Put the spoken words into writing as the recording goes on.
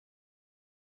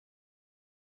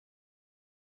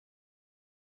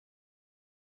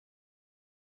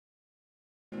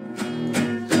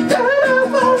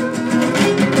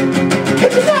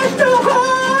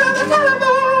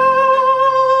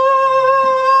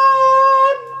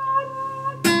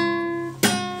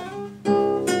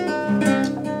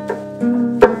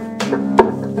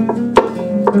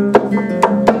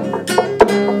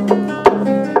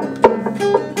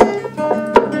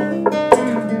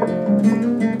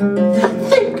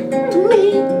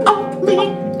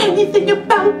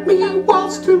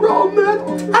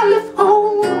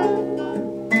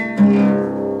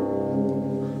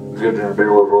be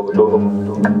over on the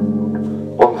telephone.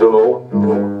 Hello,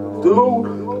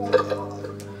 dude.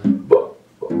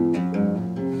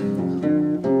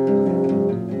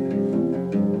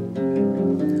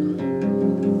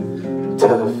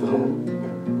 Telephone,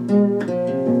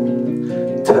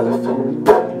 telephone,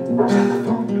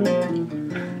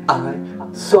 telephone. I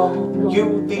saw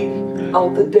you the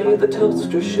other day at the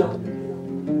toaster shop,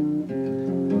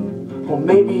 or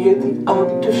maybe at the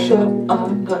auto shop.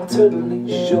 I'm not totally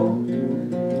sure.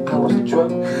 I was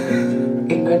drunk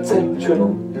in Grand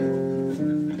Central,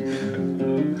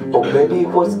 or maybe it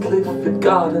was Clifford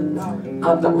Gardens.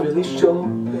 I'm not really sure.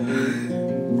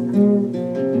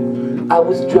 I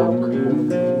was drunk.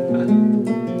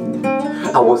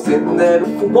 I was in there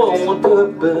for one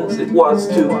purpose. It was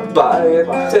to buy a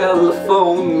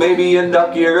telephone, maybe a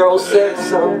Nokia or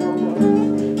Samsung.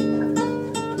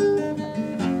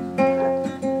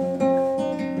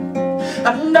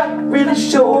 I'm not really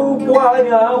sure why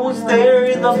I was there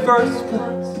in the first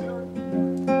place.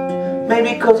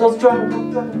 Maybe cause I was drunk,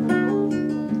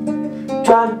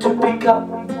 trying to pick up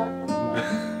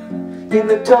in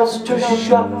the toaster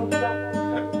shop.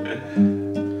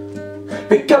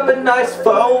 Pick up a nice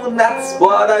phone, that's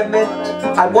what I meant.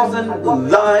 I wasn't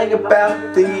lying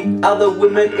about the other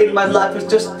women in my life. It's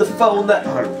just the phone that...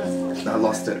 I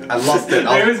lost it. I lost it.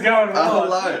 It was going wrong. I was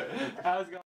going. I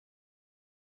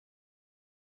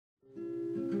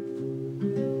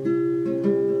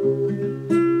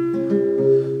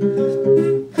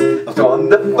was on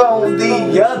the phone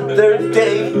the other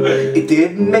day. It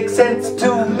didn't make sense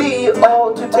to me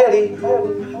or to Teddy.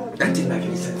 That didn't make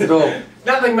any sense at all.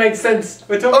 Nothing makes sense.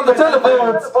 We're talking on the about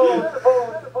telephones.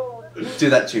 Do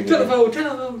that tune. Telephone.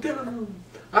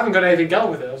 I haven't got anything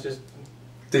going with it. I was just.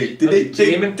 Telephone.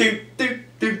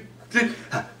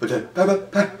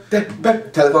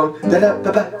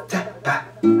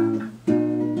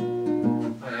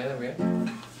 Oh yeah, there we go.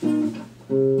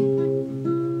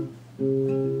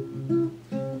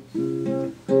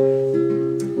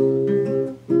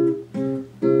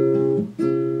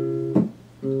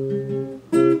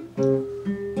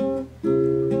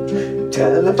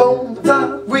 Telephones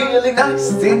are really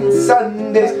nice in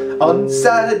Sundays. On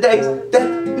Saturdays,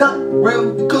 they're not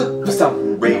real good for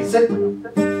some reason.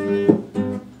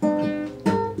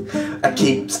 I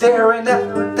keep staring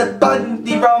at the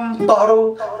Bundy rum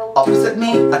bottle opposite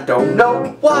me. I don't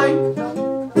know why.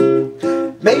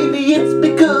 Maybe it's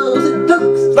because it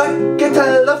looks like a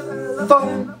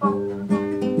telephone.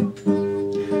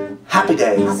 Happy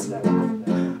days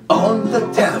on the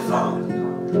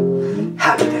telephone.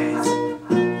 Happy days.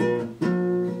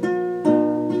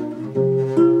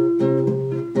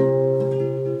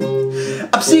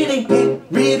 I'm sitting here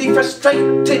really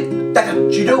frustrated that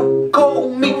you don't call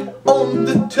me on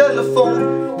the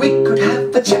telephone. We could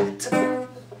have a chat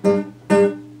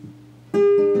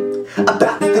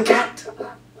about the cat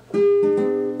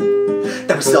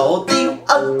that we saw the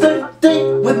other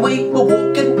day when we were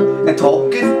walking and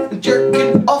talking and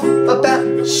jerking off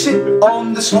about shit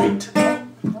on the street.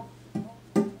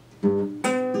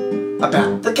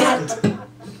 About the cat.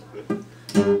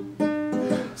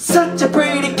 Such a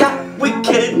pretty cat. We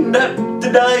cannot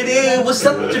deny it. It was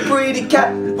such a pretty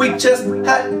cat. We just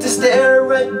had to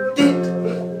stare at it.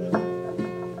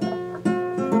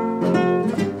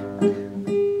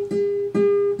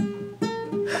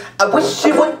 I wish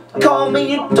you would call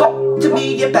me and talk to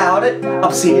me about it.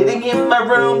 I'm sitting in my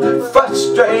room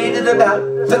frustrated about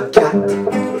the cat.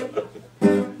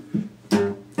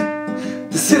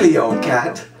 The silly old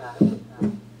cat.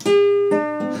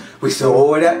 We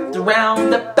saw it at the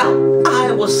roundabout.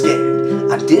 I was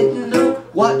scared. I didn't know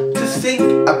what to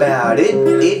think about it.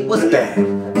 It was bad.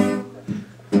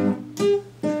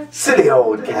 Silly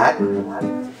old cat.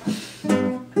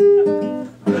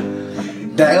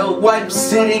 Now I'm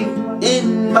sitting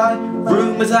in my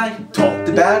room as I talked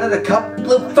about it a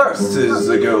couple of verses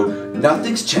ago.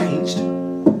 Nothing's changed.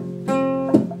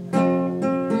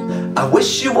 I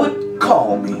wish you would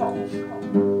call me.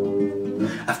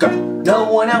 I've got no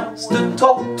one else to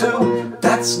talk to,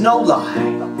 that's no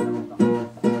lie.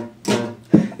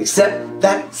 Except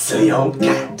that silly old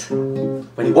cat.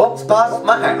 When he walks past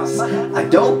my house, I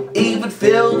don't even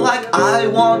feel like I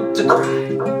want to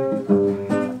cry.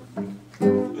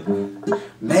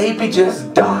 Maybe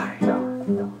just die.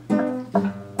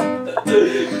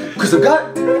 Cause I've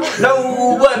got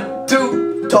no one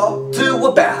to talk to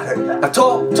about it. I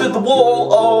talk to the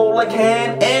wall all I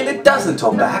can and it doesn't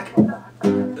talk back.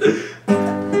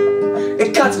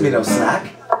 It cuts me no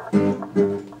slack.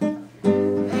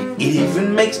 It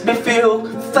even makes me feel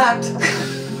fat.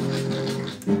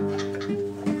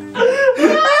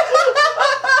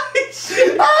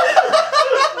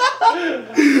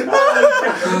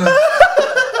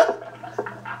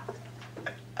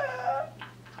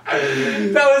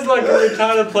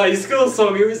 trying to play school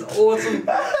song. It was awesome.